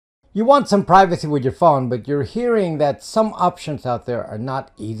You want some privacy with your phone, but you're hearing that some options out there are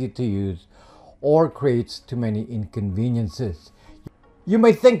not easy to use or creates too many inconveniences. You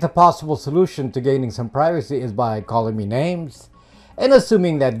may think the possible solution to gaining some privacy is by calling me names and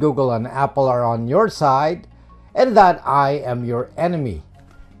assuming that Google and Apple are on your side and that I am your enemy.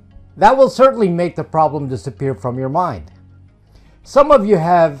 That will certainly make the problem disappear from your mind. Some of you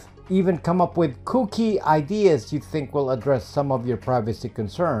have even come up with kooky ideas you think will address some of your privacy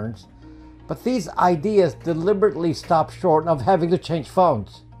concerns, but these ideas deliberately stop short of having to change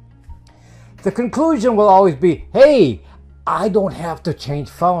phones. The conclusion will always be, hey, I don't have to change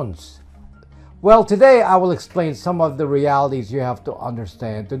phones. Well, today I will explain some of the realities you have to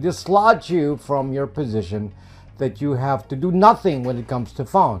understand to dislodge you from your position that you have to do nothing when it comes to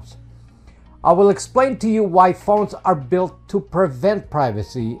phones. I will explain to you why phones are built to prevent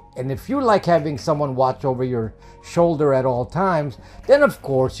privacy, and if you like having someone watch over your shoulder at all times, then of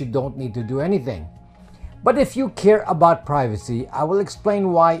course you don't need to do anything. But if you care about privacy, I will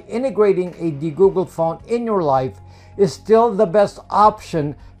explain why integrating a de-Googled phone in your life is still the best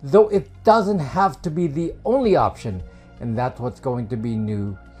option, though it doesn't have to be the only option, and that's what's going to be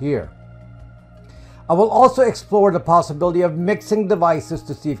new here. I will also explore the possibility of mixing devices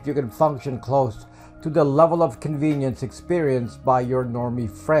to see if you can function close to the level of convenience experienced by your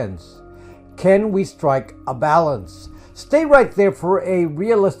normie friends. Can we strike a balance? Stay right there for a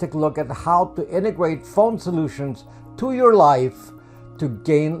realistic look at how to integrate phone solutions to your life to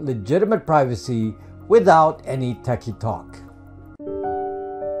gain legitimate privacy without any techie talk.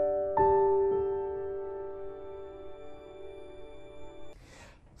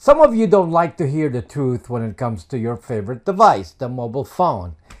 Some of you don't like to hear the truth when it comes to your favorite device, the mobile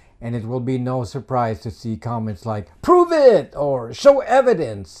phone. And it will be no surprise to see comments like, "Prove it!" or "Show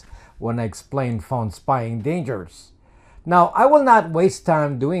evidence" when I explain phone spying dangers. Now, I will not waste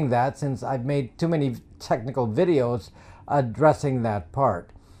time doing that since I've made too many technical videos addressing that part.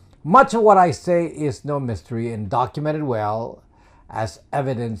 Much of what I say is no mystery and documented well as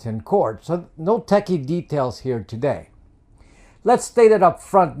evidence in court, so no techie details here today. Let's state it up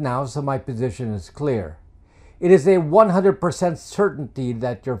front now so my position is clear. It is a 100% certainty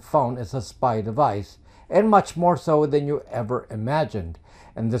that your phone is a spy device, and much more so than you ever imagined.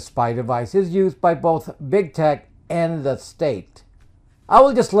 And the spy device is used by both big tech and the state. I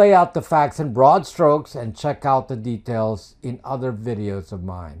will just lay out the facts in broad strokes and check out the details in other videos of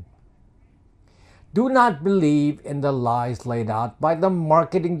mine. Do not believe in the lies laid out by the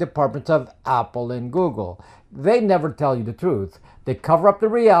marketing departments of Apple and Google. They never tell you the truth. They cover up the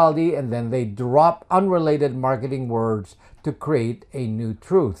reality and then they drop unrelated marketing words to create a new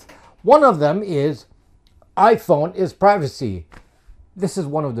truth. One of them is iPhone is privacy. This is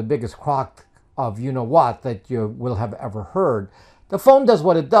one of the biggest crock of you-know-what that you will have ever heard. The phone does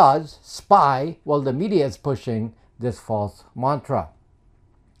what it does, spy, while the media is pushing this false mantra.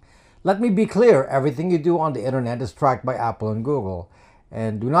 Let me be clear, everything you do on the internet is tracked by Apple and Google.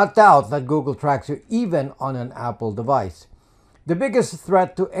 And do not doubt that Google tracks you even on an Apple device. The biggest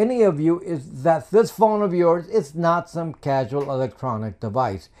threat to any of you is that this phone of yours is not some casual electronic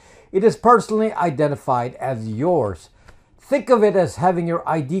device. It is personally identified as yours. Think of it as having your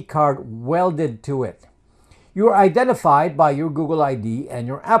ID card welded to it. You are identified by your Google ID and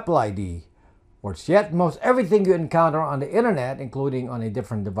your Apple ID. Worse yet, most everything you encounter on the internet, including on a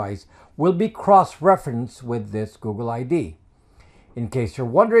different device, will be cross-referenced with this Google ID. In case you're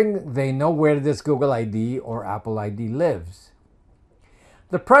wondering, they know where this Google ID or Apple ID lives.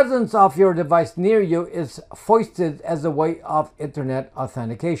 The presence of your device near you is foisted as a way of internet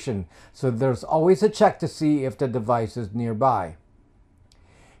authentication, so there's always a check to see if the device is nearby.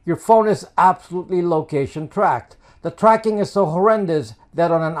 Your phone is absolutely location tracked. The tracking is so horrendous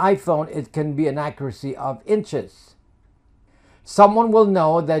that on an iPhone it can be an accuracy of inches. Someone will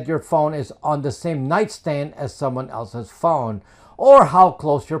know that your phone is on the same nightstand as someone else's phone, or how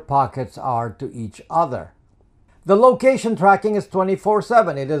close your pockets are to each other. The location tracking is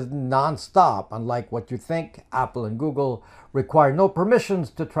 24/7. It is non-stop. Unlike what you think, Apple and Google require no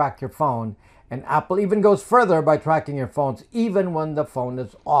permissions to track your phone, and Apple even goes further by tracking your phones even when the phone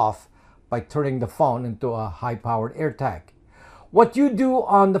is off by turning the phone into a high-powered AirTag. What you do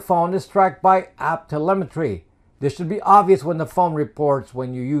on the phone is tracked by app telemetry. This should be obvious when the phone reports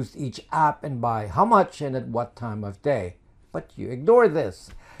when you used each app and by how much and at what time of day. But you ignore this.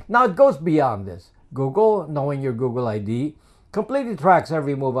 Now it goes beyond this. Google, knowing your Google ID, completely tracks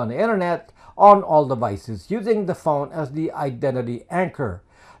every move on the internet on all devices using the phone as the identity anchor.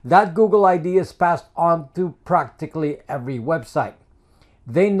 That Google ID is passed on to practically every website.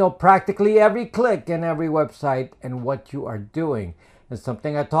 They know practically every click in every website and what you are doing. and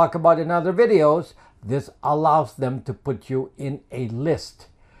something I talk about in other videos, this allows them to put you in a list.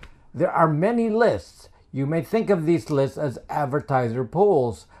 There are many lists. You may think of these lists as advertiser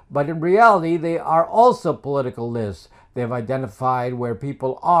pools, but in reality, they are also political lists. They've identified where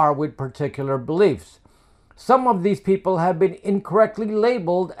people are with particular beliefs. Some of these people have been incorrectly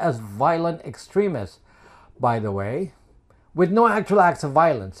labeled as violent extremists, by the way, with no actual acts of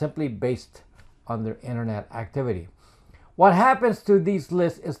violence, simply based on their internet activity. What happens to these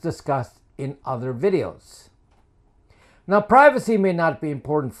lists is discussed in other videos. Now, privacy may not be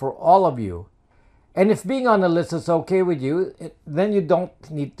important for all of you, and if being on a list is okay with you, then you don't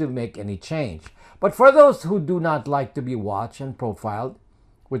need to make any change. But for those who do not like to be watched and profiled,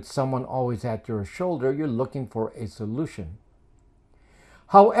 with someone always at your shoulder, you're looking for a solution.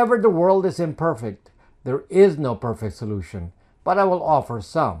 However, the world is imperfect. There is no perfect solution, but I will offer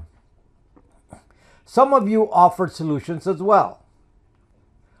some. Some of you offered solutions as well.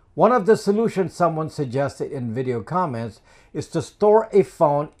 One of the solutions someone suggested in video comments is to store a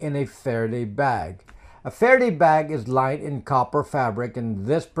phone in a Faraday bag. A Faraday bag is lined in copper fabric, and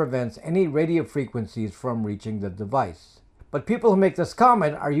this prevents any radio frequencies from reaching the device. But people who make this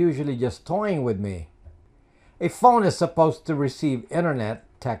comment are usually just toying with me. A phone is supposed to receive internet,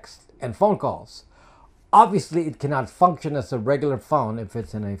 text, and phone calls. Obviously, it cannot function as a regular phone if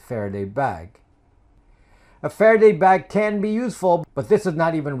it's in a Faraday bag. A Faraday bag can be useful, but this is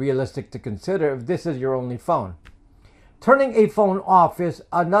not even realistic to consider if this is your only phone. Turning a phone off is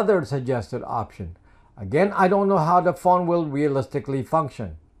another suggested option. Again, I don't know how the phone will realistically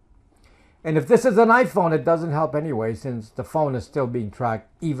function. And if this is an iPhone, it doesn't help anyway, since the phone is still being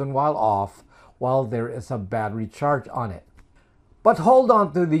tracked even while off, while there is a battery charge on it. But hold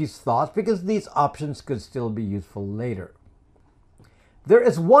on to these thoughts, because these options could still be useful later. There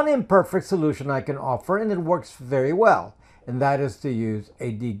is one imperfect solution I can offer, and it works very well, and that is to use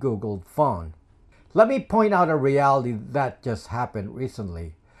a de-Googled phone. Let me point out a reality that just happened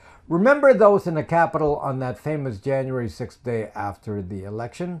recently. Remember those in the Capitol on that famous January 6th day after the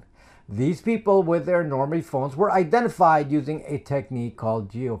election? These people with their normie phones were identified using a technique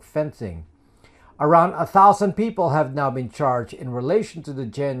called geofencing. Around 1,000 people have now been charged in relation to the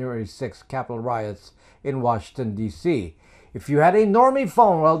January 6th Capitol riots in Washington, D.C. If you had a normie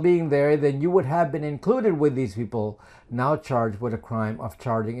phone while being there, then you would have been included with these people now charged with a crime of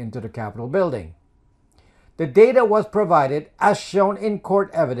charging into the Capitol building. The data was provided, as shown in court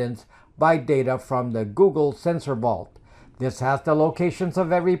evidence, by data from the Google Sensor Vault. This has the locations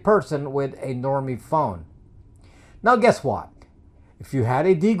of every person with a normie phone. Now guess what? If you had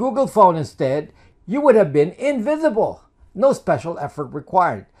a de-Googled phone instead, you would have been invisible. No special effort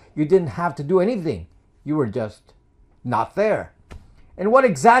required. You didn't have to do anything. You were just not there. And what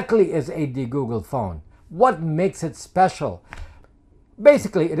exactly is a de-Googled phone? What makes it special?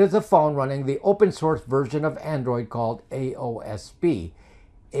 Basically, it is a phone running the open source version of Android called AOSP.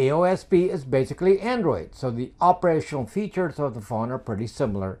 AOSP is basically Android, so the operational features of the phone are pretty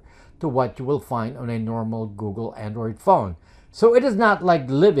similar to what you will find on a normal Google Android phone. So it is not like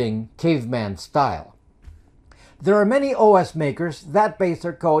living caveman style. There are many OS makers that base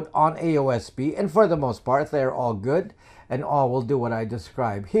their code on AOSP, and for the most part, they're all good, and all will do what I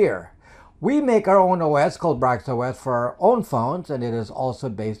describe here. We make our own OS called BraxOS for our own phones, and it is also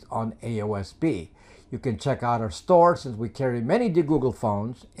based on AOSP. You can check out our store, since we carry many de-Google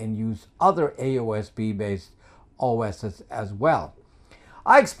phones and use other AOSP-based OSs as well.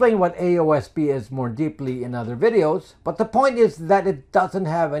 I explain what AOSP is more deeply in other videos, but the point is that it doesn't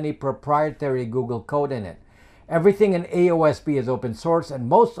have any proprietary Google code in it. Everything in AOSP is open source, and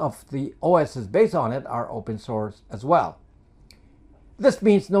most of the OSs based on it are open source as well. This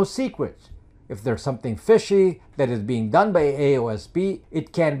means no secrets. If there's something fishy that is being done by AOSP,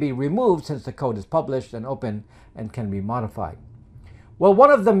 it can be removed since the code is published and open and can be modified. Well,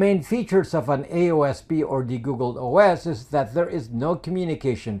 one of the main features of an AOSP or de-Googled OS is that there is no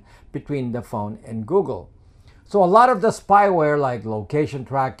communication between the phone and Google. So a lot of the spyware like location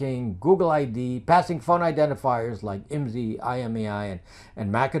tracking, Google ID, passing phone identifiers like IMSI, IMEI,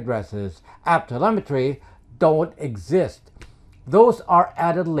 and MAC addresses, app telemetry don't exist. Those are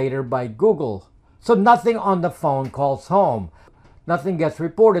added later by Google. So nothing on the phone calls home. Nothing gets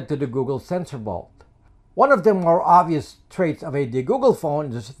reported to the Google Sensor Vault. One of the more obvious traits of a de-Google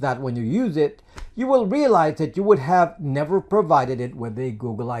phone is that when you use it, you will realize that you would have never provided it with a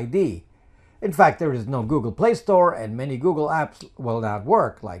Google ID. In fact, there is no Google Play Store, and many Google apps will not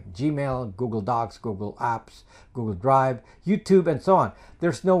work, like Gmail, Google Docs, Google Apps, Google Drive, YouTube, and so on.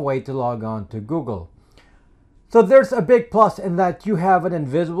 There's no way to log on to Google. So there's a big plus in that you have an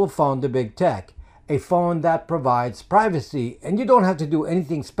invisible phone to big tech. a phone that provides privacy, and you don't have to do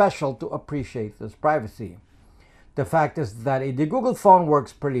anything special to appreciate this privacy. The fact is that the Google phone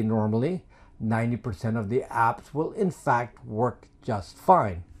works pretty normally. 90% of the apps will in fact work just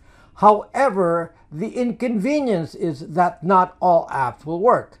fine. However, the inconvenience is that not all apps will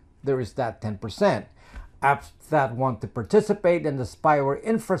work. There is that 10%. Apps that want to participate in the spyware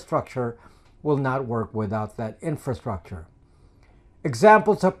infrastructure will not work without that infrastructure.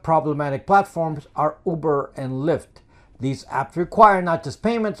 Examples of problematic platforms are Uber and Lyft. These apps require not just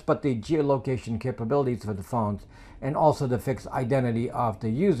payments, but the geolocation capabilities of the phones and also the fixed identity of the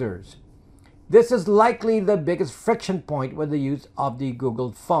users. This is likely the biggest friction point with the use of the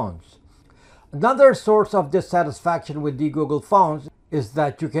Google phones. Another source of dissatisfaction with the Google phones is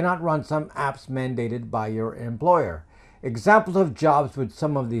that you cannot run some apps mandated by your employer. Examples of jobs with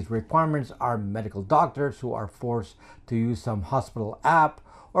some of these requirements are medical doctors who are forced to use some hospital app,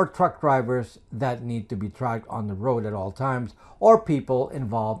 or truck drivers that need to be tracked on the road at all times, or people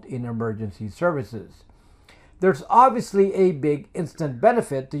involved in emergency services. There's obviously a big instant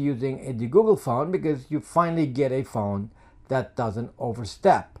benefit to using the Google phone because you finally get a phone that doesn't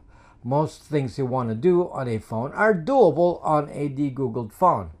overstep. Most things you want to do on a phone are doable on a de-Googled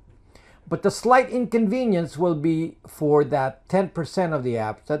phone. But the slight inconvenience will be for that 10% of the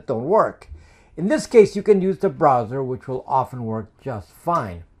apps that don't work. In this case, you can use the browser, which will often work just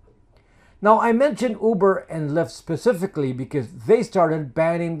fine. Now, I mentioned Uber and Lyft specifically because they started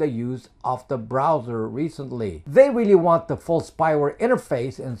banning the use of the browser recently. They really want the full spyware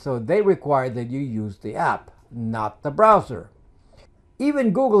interface, and so they require that you use the app, not the browser.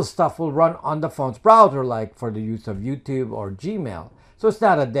 Even Google stuff will run on the phone's browser, like for the use of YouTube or Gmail, so it's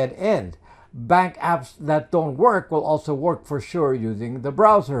not a dead end. Bank apps that don't work will also work for sure using the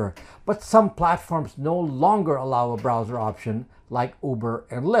browser, but some platforms no longer allow a browser option like Uber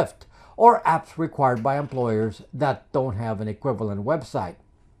and Lyft, or apps required by employers that don't have an equivalent website.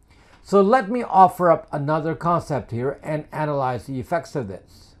 So let me offer up another concept here and analyze the effects of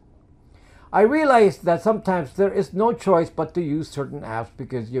this. I realize that sometimes there is no choice but to use certain apps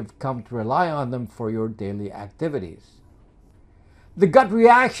because you've come to rely on them for your daily activities. The gut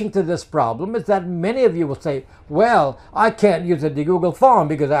reaction to this problem is that many of you will say, well, I can't use the Google phone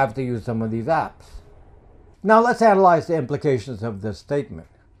because I have to use some of these apps. Now let's analyze the implications of this statement.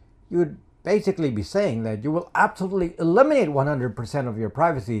 You would basically be saying that you will absolutely eliminate 100% of your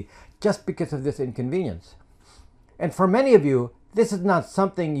privacy just because of this inconvenience. And for many of you, this is not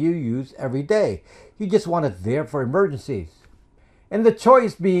something you use every day. You just want it there for emergencies. And the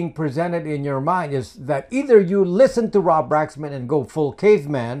choice being presented in your mind is that either you listen to Rob Braxman and go full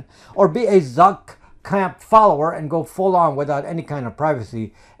caveman, or be a Zuck Camp follower and go full on without any kind of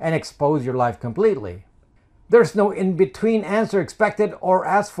privacy and expose your life completely. There's no in-between answer expected or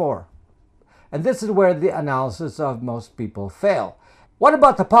asked for. And this is where the analysis of most people fail. What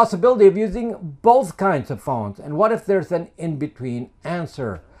about the possibility of using both kinds of phones? And what if there's an in-between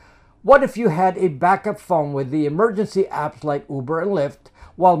answer? What if you had a backup phone with the emergency apps like Uber and Lyft,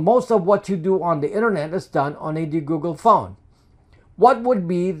 while most of what you do on the internet is done on a Google phone? What would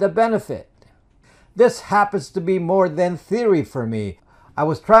be the benefit? This happens to be more than theory for me. I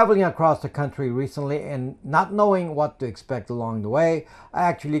was traveling across the country recently, and not knowing what to expect along the way, I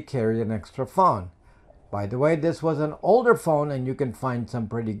actually carried an extra phone. By the way, this was an older phone, and you can find some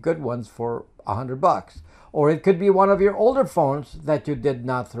pretty good ones for $100. Or it could be one of your older phones that you did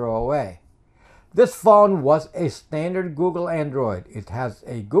not throw away. This phone was a standard Google Android. It has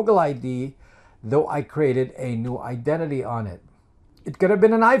a Google ID, though I created a new identity on it. It could have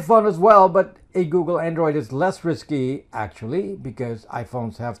been an iPhone as well, but a Google Android is less risky, actually, because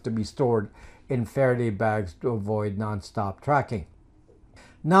iPhones have to be stored in Faraday bags to avoid non-stop tracking.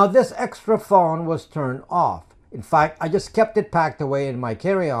 Now, this extra phone was turned off. In fact, I just kept it packed away in my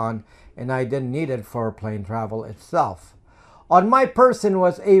carry-on, and I didn't need it for plane travel itself. On my person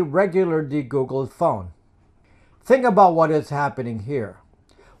was a regular de-Googled phone. Think about what is happening here.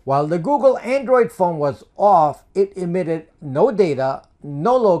 While the Google Android phone was off, it emitted no data,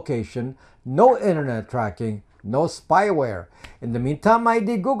 no location, no internet tracking, no spyware. In the meantime, my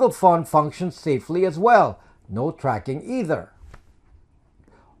Google phone functions safely as well. No tracking either.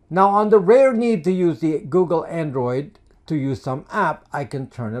 Now, on the rare need to use the Google Android to use some app, I can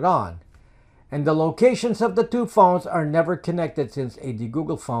turn it on. And the locations of the two phones are never connected since a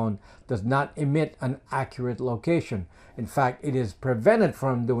Google phone does not emit an accurate location. In fact, it is prevented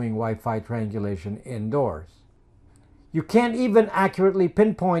from doing Wi-Fi triangulation indoors. You can't even accurately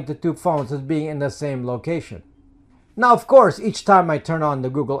pinpoint the two phones as being in the same location. Now, of course, each time I turn on the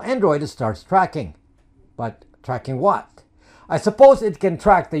Google Android, it starts tracking. But tracking what? I suppose it can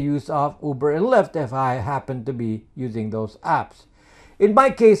track the use of Uber and Lyft if I happen to be using those apps. In my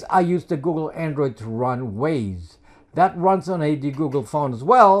case, I use the Google Android to run Waze. That runs on a Google phone as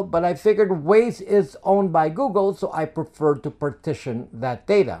well, but I figured Waze is owned by Google, so I prefer to partition that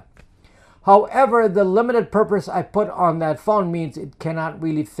data. However, the limited purpose I put on that phone means it cannot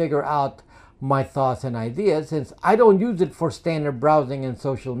really figure out my thoughts and ideas since I don't use it for standard browsing and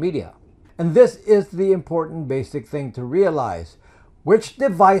social media. And this is the important basic thing to realize. Which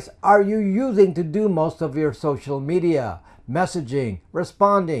device are you using to do most of your social media, messaging,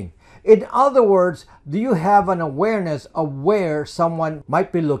 responding? In other words, do you have an awareness of where someone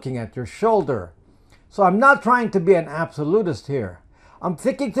might be looking at your shoulder? So I'm not trying to be an absolutist here. I'm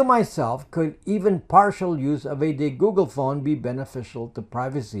thinking to myself, could even partial use of a Google phone be beneficial to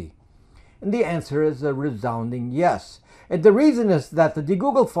privacy? And the answer is a resounding yes. And the reason is that the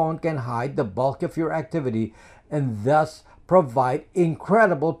Google phone can hide the bulk of your activity and thus provide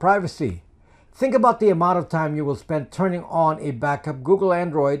incredible privacy. Think about the amount of time you will spend turning on a backup Google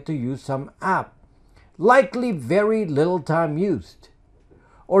Android to use some app. Likely very little time used.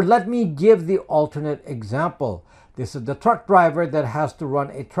 Or let me give the alternate example. This is the truck driver that has to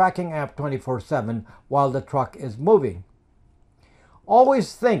run a tracking app 24/7 while the truck is moving.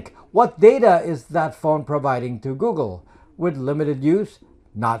 Always think, what data is that phone providing to Google? With limited use,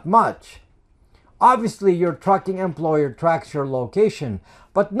 not much. Obviously, your trucking employer tracks your location,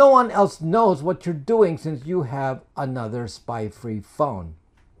 but no one else knows what you're doing since you have another spy-free phone.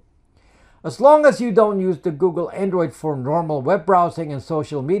 As long as you don't use the Google Android for normal web browsing and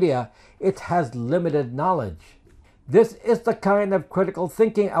social media, it has limited knowledge. This is the kind of critical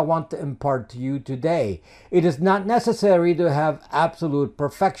thinking I want to impart to you today. It is not necessary to have absolute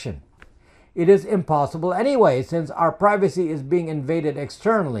perfection. It is impossible anyway, since our privacy is being invaded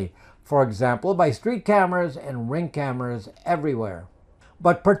externally, for example, by street cameras and ring cameras everywhere.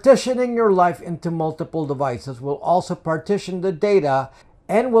 But partitioning your life into multiple devices will also partition the data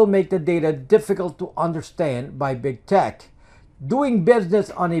and will make the data difficult to understand by big tech. Doing business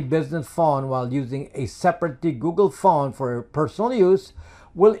on a business phone while using a separate Google phone for personal use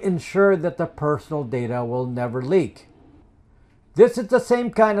will ensure that the personal data will never leak. This is the same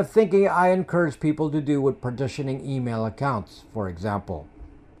kind of thinking I encourage people to do with partitioning email accounts, for example.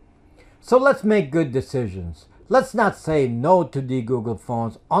 So let's make good decisions. Let's not say no to the Google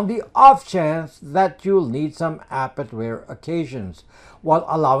phones on the off chance that you'll need some app at rare occasions, while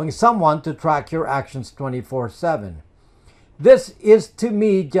allowing someone to track your actions 24/7. This is to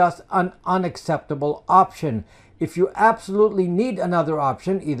me just an unacceptable option. If you absolutely need another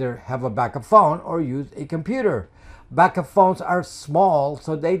option, either have a backup phone or use a computer. Backup phones are small,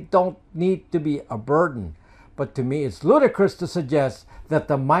 so they don't need to be a burden. But to me, it's ludicrous to suggest that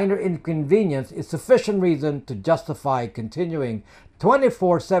the minor inconvenience is sufficient reason to justify continuing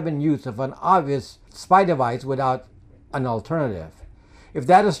 24/7 use of an obvious spy device without an alternative. If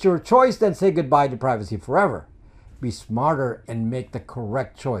that is your choice, then say goodbye to privacy forever. Be smarter and make the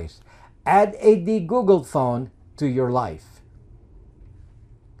correct choice. Add a Google phone to your life.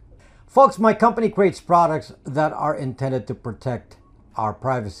 Folks, my company creates products that are intended to protect our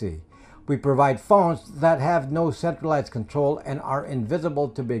privacy. We provide phones that have no centralized control and are invisible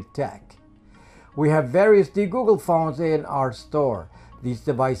to big tech. We have various Google phones in our store. These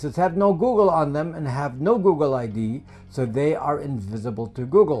devices have no Google on them and have no Google ID, so they are invisible to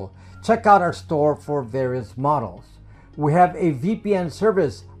Google. Check out our store for various models. We have a VPN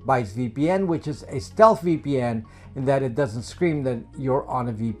service, Bytes VPN, which is a stealth VPN in that it doesn't scream that you're on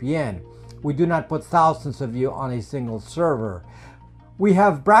a VPN. We do not put thousands of you on a single server. We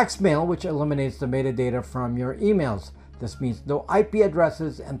have Braxmail, which eliminates the metadata from your emails. This means no IP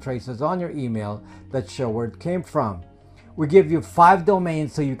addresses and traces on your email that show where it came from. We give you 5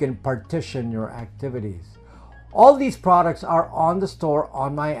 domains so you can partition your activities. All these products are on the store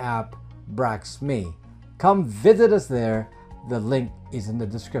on my app, BraxMe. Come visit us there. The link is in the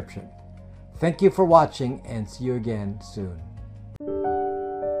description. Thank you for watching and see you again soon.